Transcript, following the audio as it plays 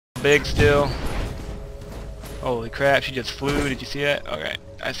big still. Holy crap, she just flew. Did you see that? Alright,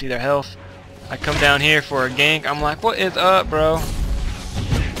 I see their health. I come down here for a gank. I'm like, what is up, bro?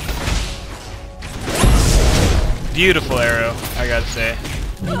 Beautiful arrow, I gotta say.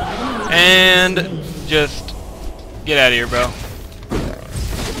 And just get out of here, bro.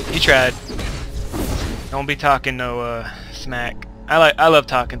 You tried. Don't be talking no smack. I love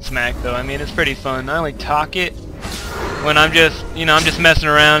talking smack though. I mean, it's pretty fun. I only talk it when I'm just, I'm just messing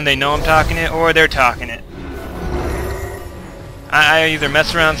around. They know I'm talking it, or they're talking it. I either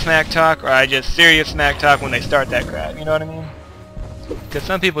mess around smack talk, or I just serious smack talk when they start that crap. You know what I mean? Because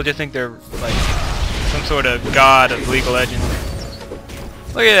some people just think they're like some sort of god of League of Legends.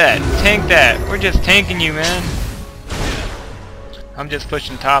 Look at that. Tank that. We're just tanking you, man. I'm just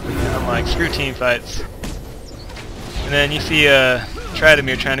pushing top again. I'm like, screw team fights. And then you see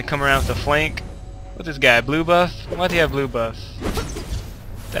Tridamir trying to come around with a flank. What's this guy? Blue buff? Why'd he have blue buff?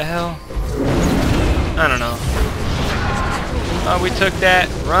 The hell? I don't know. Oh, we took that.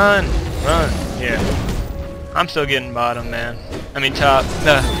 Run! Run! Yeah. I'm still getting bottom, man. I mean top.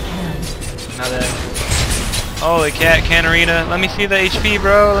 Not that. Holy cat, Canarina. Let me see the HP,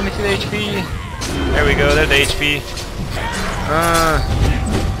 bro. Let me see the HP. There we go. There's the HP.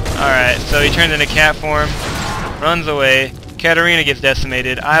 Alright, so he turns into cat form. Runs away. Katarina gets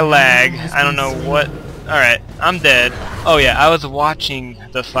decimated. I lag. I don't know what. Alright, I'm dead. Oh yeah, I was watching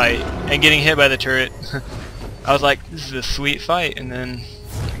the fight and getting hit by the turret. I was like, this is a sweet fight, and then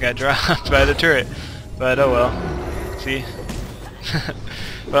I got dropped by the turret. But oh well. See?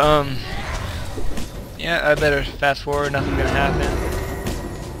 But yeah, I better fast forward, nothing's gonna happen.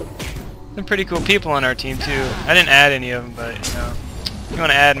 Some pretty cool people on our team too. I didn't add any of them, but if you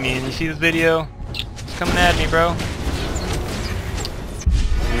wanna add me and you see this video, just come and add me, bro.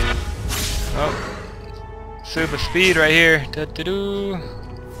 Oh, super speed right here.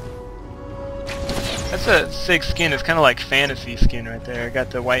 That's a sick skin. It's kind of like fantasy skin right there.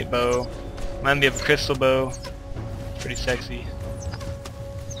 Got the white bow. Reminds me of a crystal bow. Pretty sexy.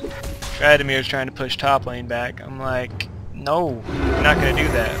 Tradamir's trying to push top lane back. I'm like, no, you're not gonna do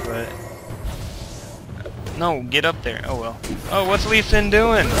that. But no, get up there. Oh well. Oh, what's Lee Sin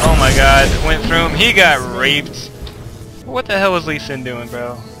doing? Oh my God, went through him. He got raped. What the hell was Lee Sin doing,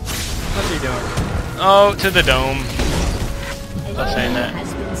 bro? What's he doing? Oh, to the dome. Stop saying that.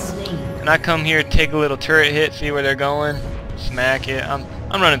 And I come here, take a little turret hit, see where they're going, smack it. I'm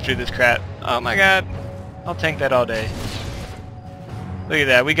running through this crap. Oh my God, I'll tank that all day. Look at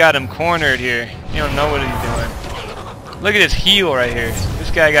that, we got him cornered here. You don't know what he's doing. Look at his heal right here. This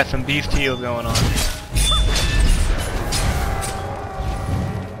guy got some beast heal going on.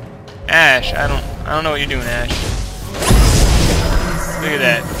 Ashe, I don't know what you're doing, Ashe. Look at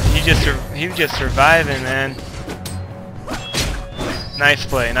that. He's just surviving, man. Nice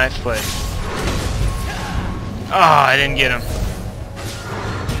play, nice play. Oh, I didn't get him.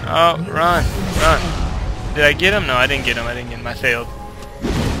 Oh, run, run. Did I get him? No, I didn't get him. I failed.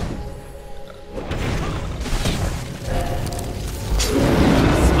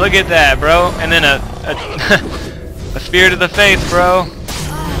 Look at that, bro. And then a spear to the face, bro.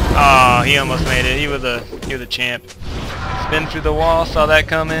 Oh, he almost made it. He was a champ. Spin through the wall, saw that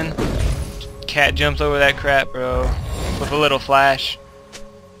coming. Cat jumps over that crap, bro. With a little flash.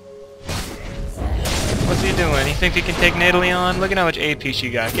 What's he doing? He thinks he can take Nidalee on? Look at how much AP she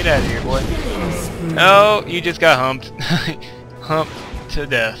got. Get out of here, boy. Oh, you just got humped. Humped to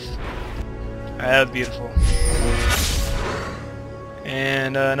death. Alright, that was beautiful.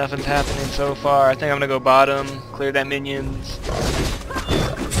 And nothing's happening so far. I think I'm gonna go bottom, clear that minions.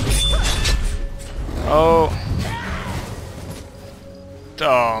 Oh.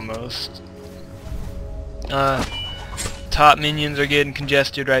 Almost. Top minions are getting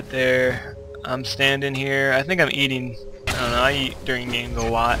congested right there. I'm standing here. I think I'm eating. I don't know. I eat during games a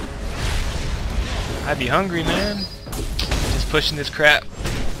lot. I'd be hungry, man. Just pushing this crap.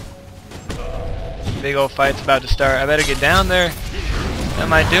 Big old fight's about to start. I better get down there. What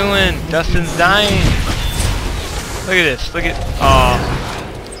am I doing? Dustin's dying. Look at this. Look at. Oh.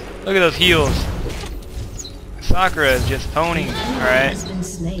 Look at those heals. Sakura is just ponying. All right.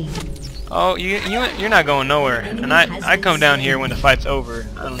 Oh, you're not going nowhere. And I come down here when the fight's over.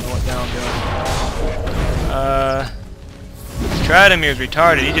 I don't know what the hell I'm doing. Tradamir's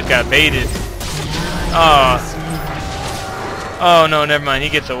retarded. He just got baited. Oh. Oh no, never mind. He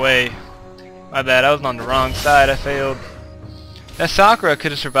gets away. My bad. I was on the wrong side. I failed. That Sakura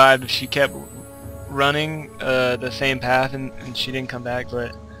could have survived if she kept running the same path and she didn't come back,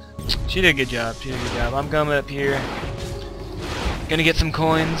 but she did a good job. She did a good job. I'm coming up here. Gonna get some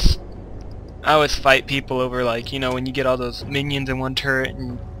coins. I always fight people over, like, you know, when you get all those minions in one turret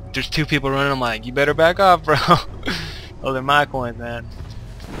and there's two people running. I'm like, you better back off, bro. Oh, they're my coins, man.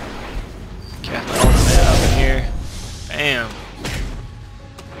 Cast my ultimate up in here. Bam.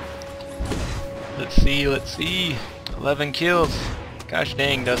 Let's see. 11 kills. Gosh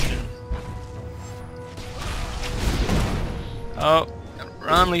dang, Dustin. Oh,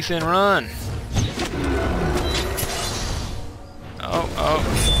 run, Lee Sin, run. Oh,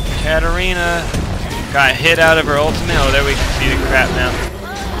 Katarina got hit out of her ultimate. Oh, there we can see the crap now.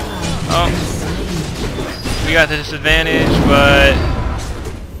 Oh, we got the disadvantage, but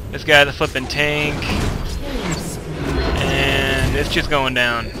this guy's a flipping tank, and it's just going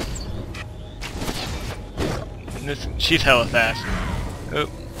down. She's hella fast.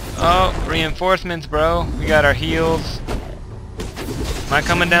 Oh, reinforcements, bro. We got our heals. Am I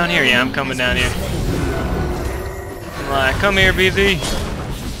coming down here? Yeah, I'm coming down here. I'm like, come here, BZ.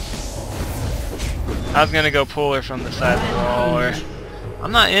 I was gonna go pull her from the side of the wall, or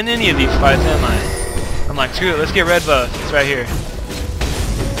I'm not in any of these fights, am I? I'm like, screw it, let's get red buff. It's right here.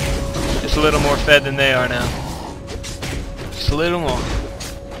 Just a little more fed than they are now. Just a little more.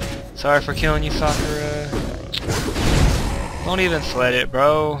 Sorry for killing you, Sakura. Don't even sweat it,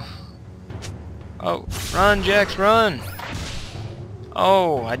 bro. Oh, run, Jax, run!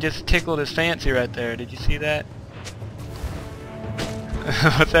 Oh, I just tickled his fancy right there. Did you see that?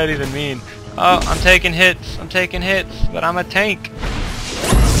 What's that even mean? Oh, I'm taking hits, but I'm a tank.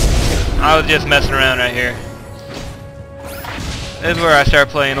 I was just messing around right here. This is where I start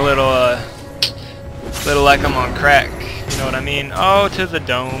playing a little like I'm on crack. You know what I mean? Oh, to the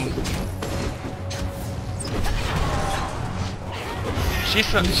dome.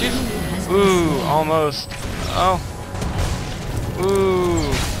 She's ooh, almost. Oh.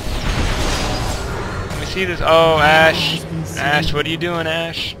 Ooh. Let me see this. Oh, Ashe. Ashe, what are you doing,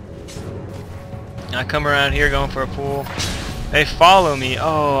 Ashe? I come around here going for a pull. They follow me. Oh,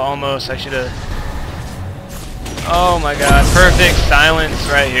 almost. I should have. Oh my god. Perfect silence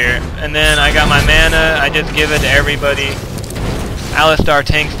right here. And then I got my mana. I just give it to everybody. Alistar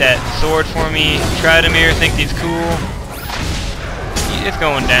tanks that sword for me. Tridamir thinks he's cool. It's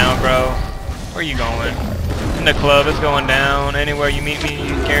going down, bro. Where are you going? In the club, it's going down. Anywhere you meet me,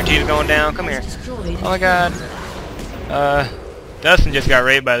 guaranteed it's going down. Come here. Oh my god. Dustin just got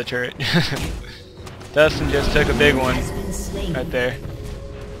raped by the turret. Dustin just took a big one. Right there.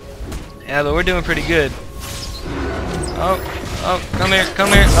 Yeah, but we're doing pretty good. Oh, come here,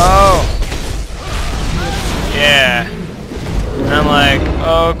 Oh! Yeah. And I'm like,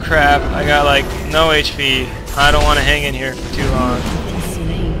 oh crap, I got like no HP. I don't want to hang in here for too long.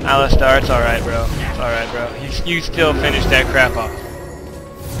 Alistar, it's alright, bro. It's alright, bro. You still finished that crap off.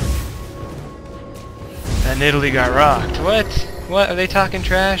 That nidalee got rocked. What? What? Are they talking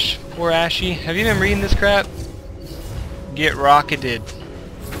trash? Poor Ashe. Have you been reading this crap? Get rocketed.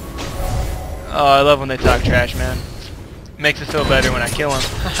 Oh, I love when they talk trash, man. Makes it feel better when I kill them.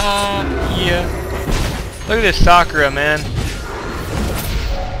 Haha, yeah. Look at this Sakura, man.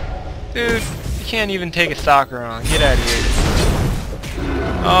 Dude, you can't even take a Sakura on. Get out of here.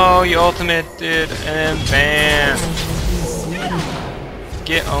 Oh, you ultimated, and bam.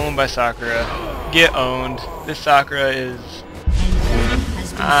 Get owned by Sakura. Get owned. This Sakura is...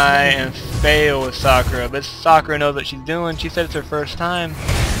 I am fail with Sakura, but Sakura knows what she's doing. She said it's her first time.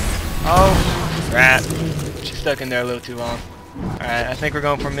 Oh, crap. She's stuck in there a little too long. Alright, I think we're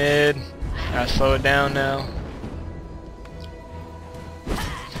going for mid. Gotta slow it down now.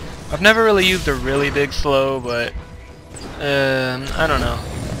 I've never really used a really big slow, but I don't know.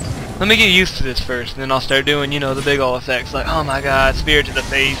 Let me get used to this first, and then I'll start doing, you know, the big ol' effects, like, oh my god, spear to the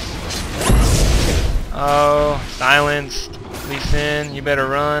face. Oh, silenced. Lee Sin, you better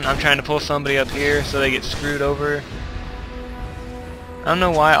run. I'm trying to pull somebody up here so they get screwed over. I don't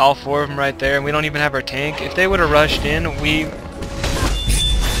know why all four of them right there, and we don't even have our tank. If they would have rushed in, we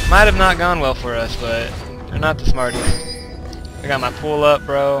might have not gone well for us, but they're not the smartest. I got my pull up,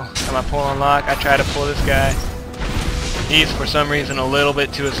 bro. Got my pull unlock. I try to pull this guy. He's for some reason a little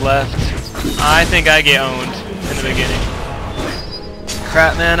bit to his left. I think I get owned in the beginning.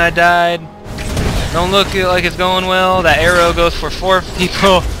 Crap, man, I died. Don't look like it's going well. That arrow goes for 4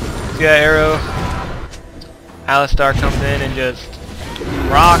 people. See that arrow? Alistar comes in and just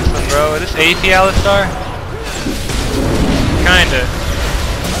rocks them, bro. Is this AP Alistar? Kinda.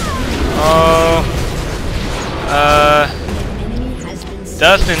 Oh.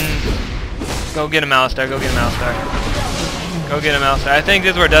 Dustin. Go get him, Alistar. Go get him, Alistar. Go get him, Alistar. I think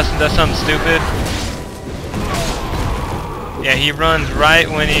this is where Dustin does something stupid. Yeah, he runs right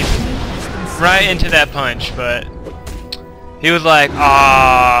when he's right into that punch, but he was like,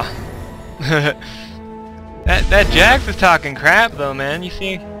 ah. that Jax is talking crap though, man. You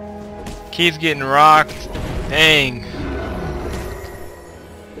see Keith's getting rocked. Dang.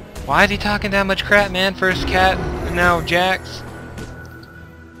 Why is he talking that much crap, man? First Cat, and now Jax.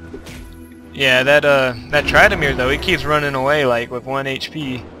 Yeah, that Tridamir though, he keeps running away like with 1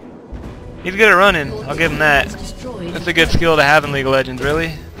 HP. He's good at running, I'll give him that. That's a good skill to have in League of Legends,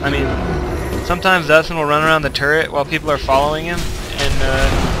 really. I mean, sometimes Dustin will run around the turret while people are following him, and